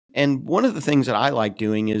And one of the things that I like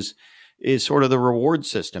doing is sort of the reward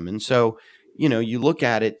system. And so, you look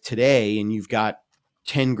at it today and you've got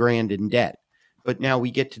 10 grand in debt, but now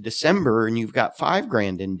we get to December and you've got 5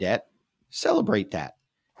 grand in debt. Celebrate that.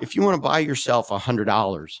 If you want to buy yourself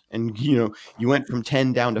 $100 and, you went from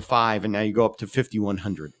 10 down to 5 and now you go up to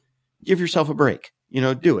 5,100, give yourself a break,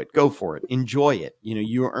 do it, go for it, enjoy it.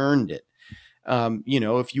 You earned it.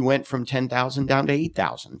 If you went from 10,000 down to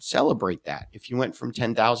 8,000, celebrate that. If you went from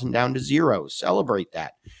 10,000 down to 0, celebrate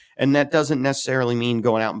that. And that doesn't necessarily mean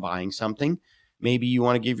going out and buying something. Maybe you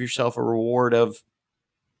want to give yourself a reward of,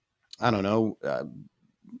 I don't know,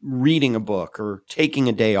 reading a book or taking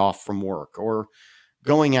a day off from work or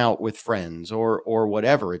going out with friends or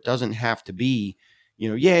whatever. It doesn't have to be,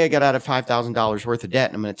 I got out of $5,000 worth of debt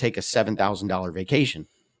and I'm going to take a $7,000 vacation.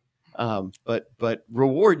 But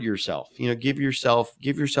reward yourself, give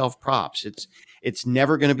yourself props. It's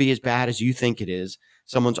never going to be as bad as you think it is.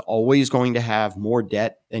 Someone's always going to have more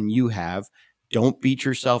debt than you have. Don't beat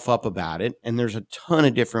yourself up about it. And there's a ton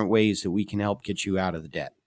of different ways that we can help get you out of the debt.